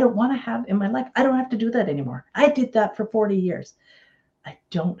and I don't want to have in my life. I don't have to do that anymore. I did that for 40 years. I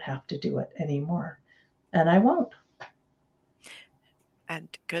don't have to do it anymore. And I won't.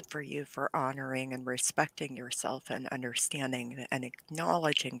 and good for you for honoring and respecting yourself and understanding and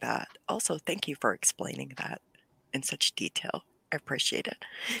acknowledging that. Also, thank you for explaining that in such detail. I appreciate it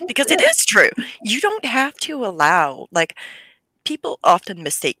Oh, because it good. is true. You don't have to allow, like, people often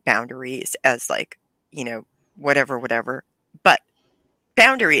mistake boundaries as, like, you know, whatever, whatever. But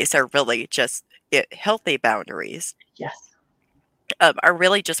boundaries are really just healthy boundaries Yes. are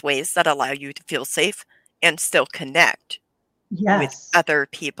really just ways that allow you to feel safe and still connect with Yes. other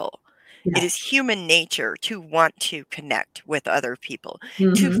people. It is Yes. human nature to want to connect with other people,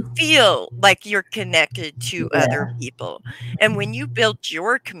 to Mm-hmm. feel like you're connected to other Yeah. people. And when you build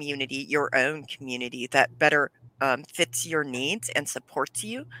your community, your own community that better fits your needs and supports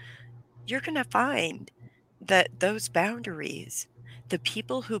you, you're going to find that those boundaries, the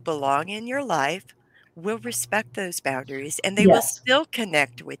people who belong in your life, will respect those boundaries and they will Yes. still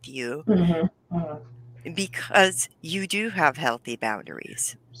connect with you Mm-hmm. Mm-hmm. because you do have healthy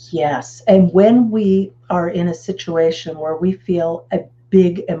boundaries. Yes. And when we are in a situation where we feel a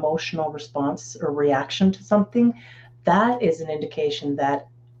big emotional response or reaction to something, that is an indication that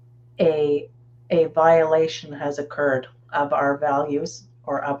a a violation has occurred of our values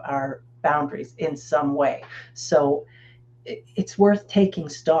or of our boundaries in some way. So it's worth taking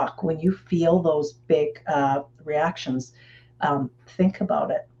stock when you feel those big reactions. Think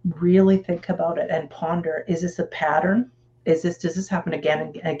about it, really think about it, and ponder: is this a pattern? Does this happen again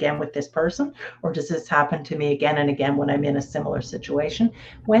and again with this person, or does this happen to me again and again when I'm in a similar situation?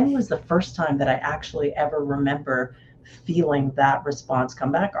 When was the first time that I actually ever remember feeling that response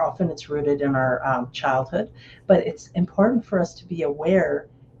come back? Often it's rooted in our childhood, but it's important for us to be aware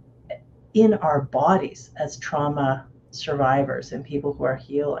in our bodies as trauma survivors and people who are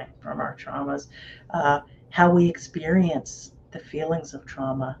healing from our traumas, how we experience the feelings of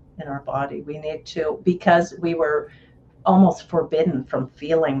trauma in our body. We need to, because we were almost forbidden from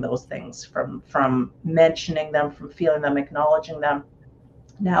feeling those things, from mentioning them, from feeling them, acknowledging them.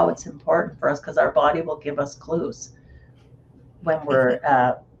 Now it's important for us because our body will give us clues when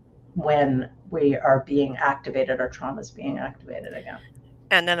Mhm. we are being activated, our trauma is being activated again.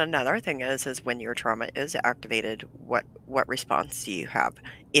 And then another thing is when your trauma is activated, what response do you have?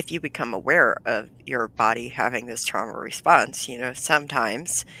 If you become aware of your body having this trauma response,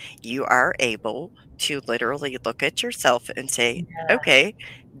 sometimes you are able to literally look at yourself and say, Yeah. "Okay,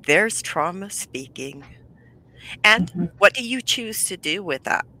 there's trauma speaking." And Mhm. what do you choose to do with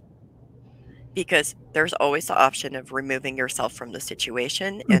that? Because there's always the option of removing yourself from the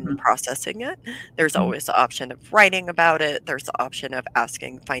situation and Mhm. processing it. There's Mhm. always the option of writing about it. There's the option of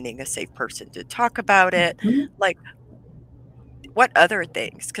finding a safe person to talk about it. Mhm. Like, what other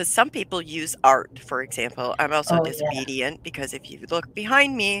things? Because some people use art, for example. I'm also Oh, yeah. disobedient because if you look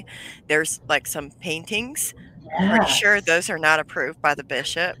behind me, there's like some paintings. Pretty sure Yes. those are not approved by the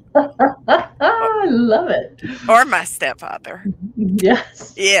bishop or, I love it. or my stepfather.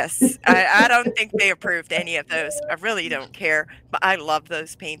 Yes. Yes, I don't think they approved any of those. I really don't care, but I love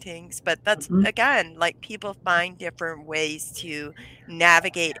those paintings. But that's Mhm. again, like people find different ways to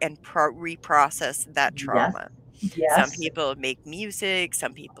navigate and reprocess that Yes. trauma. Some Yes. people make music,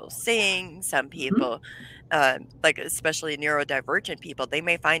 some people sing, some Mhm. people, like especially neurodivergent people, they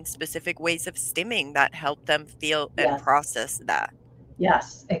may find specific ways of stimming that help them feel and Yes. process that.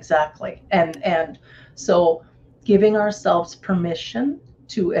 Yes, exactly. And so giving ourselves permission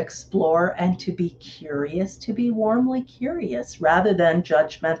to explore and to be curious, to be warmly curious rather than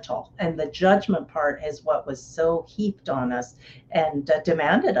judgmental. And the judgment part is what was so heaped on us and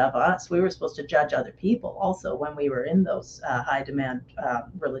demanded of us. We were supposed to judge other people also when we were in those high demand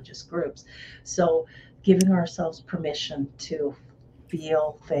religious groups. So giving ourselves permission to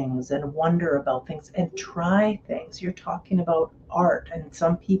feel things and wonder about things and try things. You're talking about art, and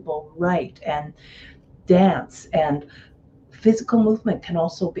some people write and dance, and physical movement can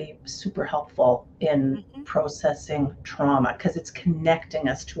also be super helpful in Mhm. processing trauma because it's connecting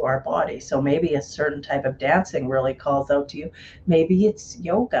us to our body. So maybe a certain type of dancing really calls out to you. Maybe it's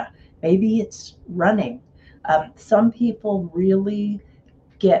yoga, maybe it's running. Some people really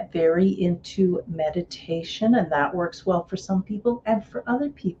get very into meditation, and that works well for some people. And for other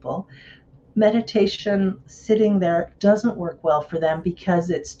people, meditation sitting there doesn't work well for them because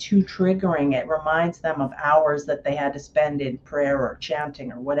it's too triggering. It reminds them of hours that they had to spend in prayer or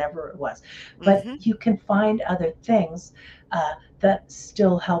chanting or whatever it was. But Mhm. you can find other things that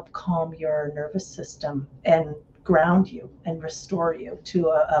still help calm your nervous system and ground you and restore you to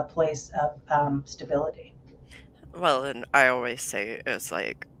a place of stability. Well, and I always say it's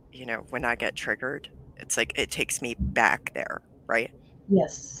like, when I get triggered, it's like it takes me back there, right?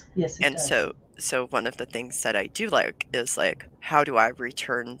 Yes, yes, it And does. so one of the things that I do like is like, how do I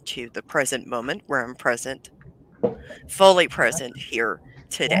return to the present moment where I'm present, fully Yeah, present here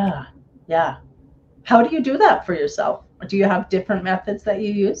today? yeah, yeah. How do you do that for yourself? Do you have different methods that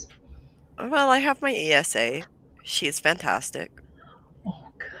you use? Well, I have my ESA. She's fantastic. Oh,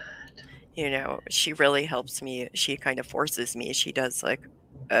 good. She really helps me. She kind of forces me. She does like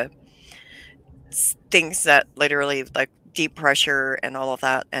uh, things that literally like deep pressure and all of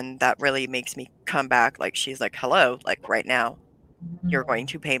that. And that really makes me come back. Like she's like, hello, like right now, you're going Mm.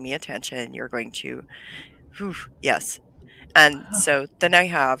 to pay me attention. You're going to, whew, yes. And Wow. so then I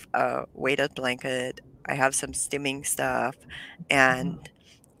have a weighted blanket. I have some stimming stuff. Mhm. And,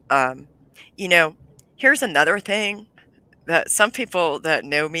 um, you know, here's another thing that some people that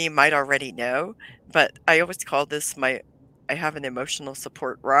know me might already know, but I always call this I have an emotional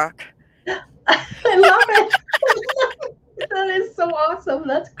support rock. I love it. That is so awesome.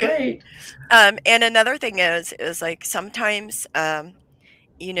 That's great. And another thing is like sometimes,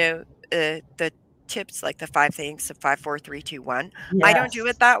 you know, the tips like the 5 things, the 5, 4, 3, 2, 1, I don't do it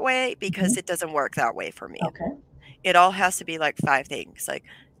Yes. that way because Mhm. it doesn't work that way for me. Okay. It all has to be like 5 things, like,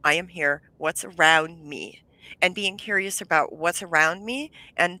 I am here, what's around me? And being curious about what's around me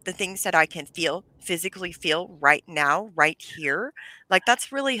and the things that I can feel, physically feel right now, right here, like,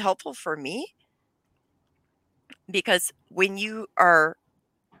 that's really helpful for me because when you are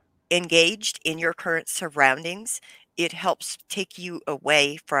engaged in your current surroundings, it helps take you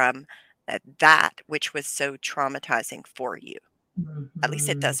away from, that which was so traumatizing for you. At least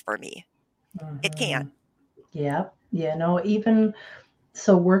it Mhm. does for me. It can. Mhm. Yep. You know, even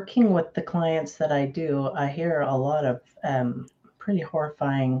so, working with the clients that I do, I hear a lot of pretty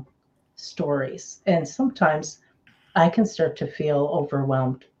horrifying stories. And sometimes I can start to feel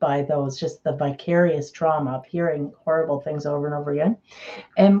overwhelmed by those, just the vicarious trauma of hearing horrible things over and over again.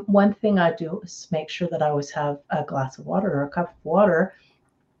 And one thing I do is make sure that I always have a glass of water or a cup of water.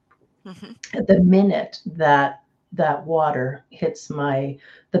 Mhm, The minute that that water hits the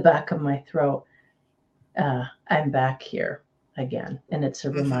back of my throat, I'm back here again. And it's a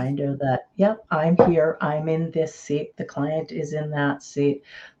mhm. reminder that, yep, I'm here. I'm in this seat. The client is in that seat.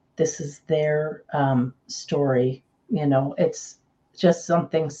 This is their story. You know, it's just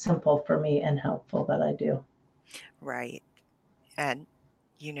something simple for me and helpful that I do. Right. And,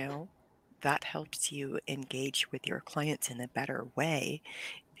 you know, that helps you engage with your clients in a better way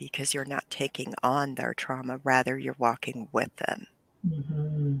because you're not taking on their trauma, rather, you're walking with them.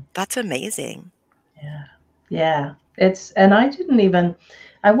 Hmm. That's amazing. Yeah. Yeah. And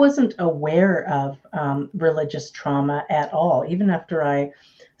I wasn't aware of religious trauma at all, even after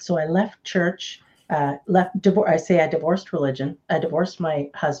so I left church, I divorced religion. I divorced my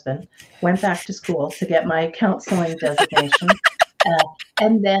husband, went back to school to get my counseling designation. Uh,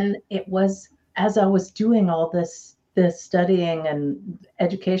 and then it was as I was doing all this studying and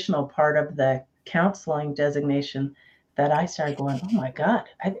educational part of the counseling designation that I started going, oh my God,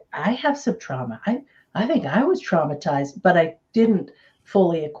 I have some trauma. I think I was traumatized, but I didn't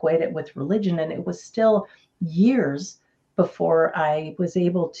fully equate it with religion. And it was still years before I was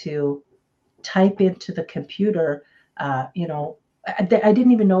able to type into the computer, you know, I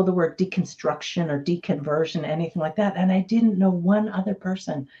didn't even know the word deconstruction or deconversion, anything like that. And I didn't know one other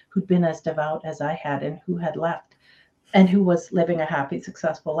person who'd been as devout as I had and who had left and who was living a happy,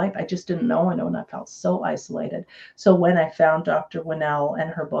 successful life. I just didn't know anyone. I felt so isolated. So when I found Dr. Winnell and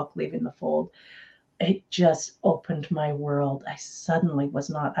her book, Leaving the Fold, it just opened my world. I suddenly was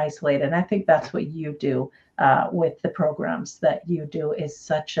not isolated. And I think that's what you do with the programs that you do is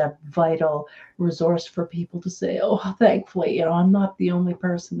such a vital resource for people to say, oh, thankfully, you know, I'm not the only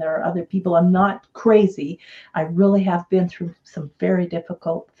person. There are other people. I'm not crazy. I really have been through some very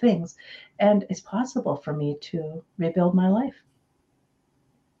difficult things. And it's possible for me to rebuild my life.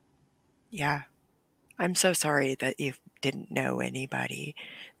 Yeah. I'm so sorry that you didn't know anybody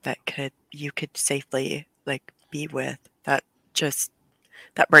that you could safely, like, be with. Just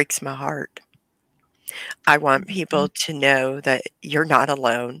that breaks my heart. I want people to know that you're not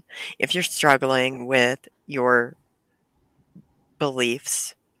alone. If you're struggling with your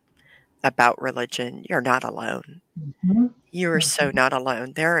beliefs about religion, you're not alone. Mm-hmm. You are so Mm-hmm. not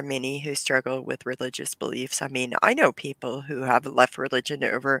alone. There are many who struggle with religious beliefs. I mean, I know people who have left religion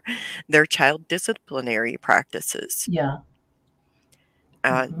over their child disciplinary practices. Yeah.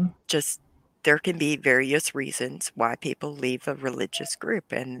 Mm-hmm. Just there can be various reasons why people leave a religious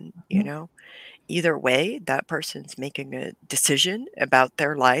group. And, either way, that person's making a decision about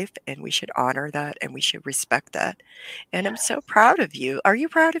their life, and we should honor that and we should respect that. And I'm so Yes. proud of you. Are you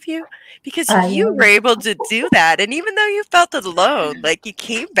proud of you? Because I you were am. able to do that. And even though you felt alone, like you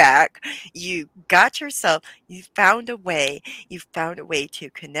came back, you found a way to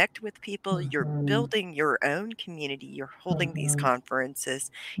connect with people. You're Mm-hmm. building your own community. You're holding these Mm-hmm. conferences.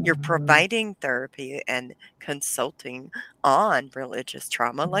 You're Mm-hmm. providing therapy and consulting on religious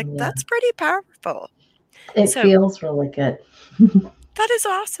trauma. Like, Yeah. that's pretty powerful. It So feels really good. that is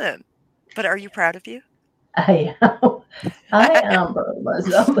awesome. But are you proud of you? I am. I am proud of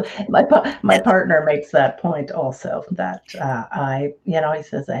myself. My partner makes that point also that he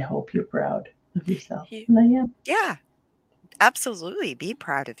says, I hope you're proud of yourself. You- And I am. yeah, absolutely. Be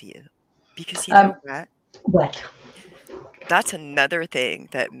proud of you. Because you know Um, what? what? That's another thing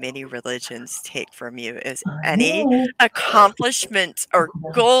that many religions take from you is I any know. accomplishments or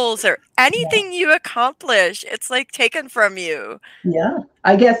Yeah. goals or Yeah. anything you accomplish. It's like taken from you. Yeah.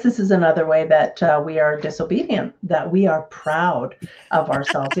 I guess this is another way that we are disobedient, that we are proud of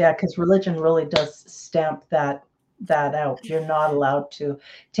ourselves. Yeah, because religion really does stamp that. that out. You're not allowed to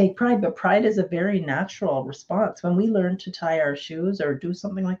take pride, but pride is a very natural response. When we learn to tie our shoes or do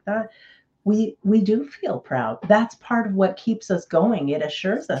something like that, we do feel proud. That's part of what keeps us going. It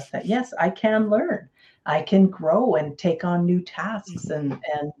assures us that yes, I can learn. I can grow and take on new tasks Mhm.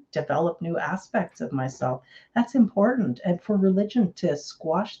 and develop new aspects of myself. That's important. And for religion to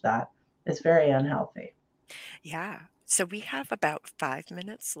squash that is very unhealthy. Yeah. So we have about 5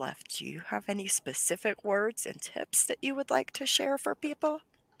 minutes left. Do you have any specific words and tips that you would like to share for people?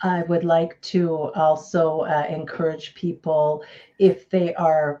 I would like to also encourage people if they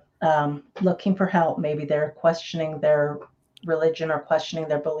are looking for help, maybe they're questioning their religion or questioning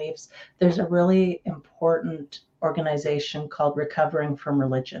their beliefs. There's a really important organization called Recovering from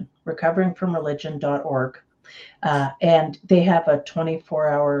Religion, recoveringfromreligion.org. And they have a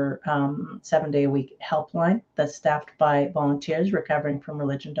 24-hour, 7-day a week helpline that's staffed by volunteers,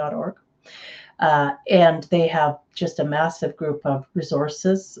 recoveringfromreligion.org. And they have just a massive group of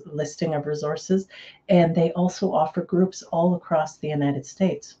resources, listing of resources. And they also offer groups all across the United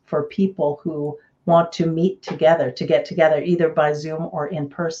States for people who want to meet together, to get together either by Zoom or in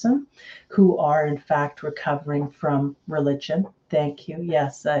person, who are in fact recovering from religion. Thank you.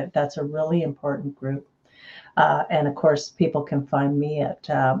 Yes, that's a really important group. And of course, people can find me at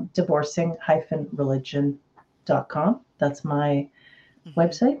divorcing-religion.com. That's my Mhm.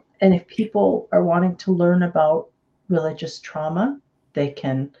 website. And if people are wanting to learn about religious trauma, they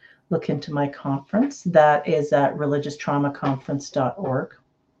can look into my conference. That is at religiostraumaconference.org.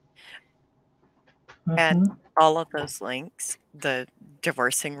 And Mm-hmm. all of those links, the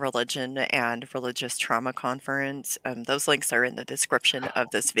Divorcing Religion and Religious Trauma Conference, those links are in the description of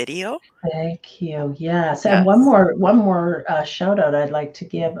this video. Thank you. Yes, and Yes. one more shout out I'd like to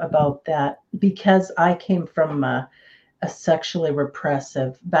give about that because I came from a sexually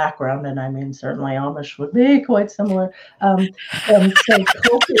repressive background, and I mean, certainly Amish would be quite similar. And so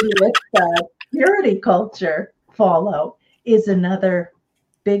coping with that purity culture fallout is another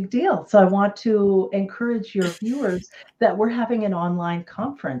big deal. So I want to encourage your viewers that we're having an online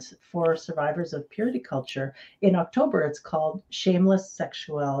conference for survivors of purity culture in October. It's called Shameless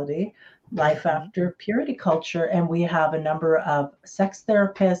Sexuality Life Mhm. After Purity Culture. And we have a number of sex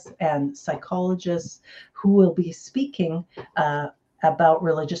therapists and psychologists who will be speaking about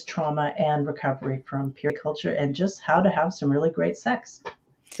religious trauma and recovery from purity culture and just how to have some really great sex.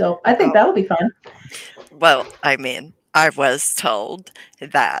 So I think Oh, that'll be fun. well, I mean, I was told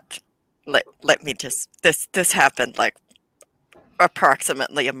that let me just this happened, like,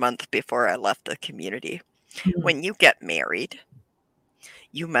 approximately a month before I left the community. Mm. When you get married,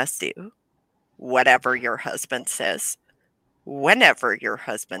 you must do whatever your husband says, whenever your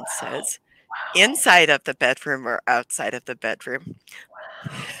husband Wow. says, Wow. inside of the bedroom or outside of the bedroom.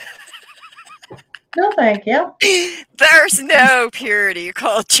 No, thank you. There's no purity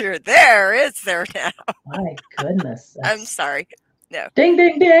culture there, is there now? My goodness, I'm that's sorry. No. ding,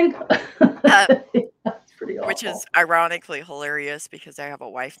 ding, ding. Uh, That's pretty which is awful. ironically hilarious because I have a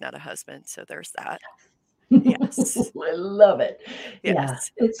wife, not a husband, so there's that. Yes. I love it. Yeah,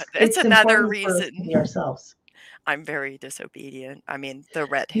 Yes. But it's it's another important for us to be reason ourselves. I'm very disobedient. I mean, the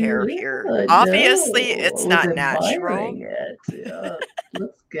red hair here, Yeah, obviously, no, I it's was not natural. admiring it. Yeah,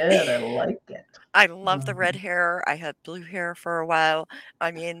 looks good. I like it. I love the red Mhm. hair. I had blue hair for a while.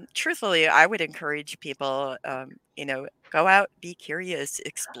 I mean, truthfully, I would encourage people, go out, be curious,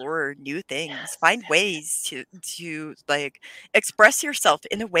 explore new things, find ways to like express yourself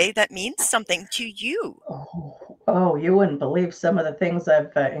in a way that means something to you. Oh, you wouldn't believe some of the things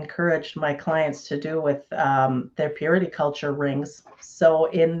I've encouraged my clients to do with their purity culture rings. So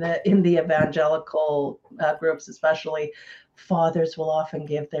in the evangelical groups, especially, fathers will often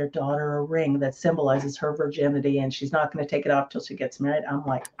give their daughter a ring that symbolizes her virginity, and she's not going to take it off till she gets married. I'm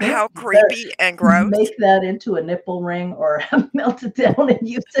like, How you better creepy and gross. make that into a nipple ring or melt it down and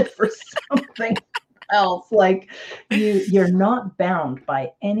use it for something else. Like you're not bound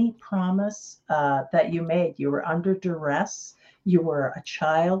by any promise that you made. You were under duress. You were a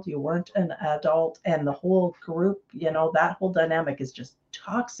child. You weren't an adult, and the whole group, that whole dynamic is just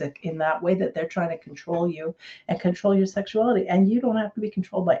toxic in that way that they're trying to control you and control your sexuality. And you don't have to be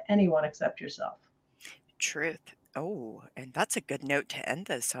controlled by anyone except yourself. Truth. Oh, and that's a good note to end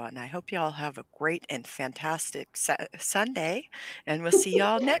this on. I hope y'all have a great and fantastic Sunday, and we'll see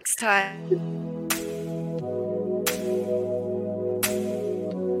y'all next time.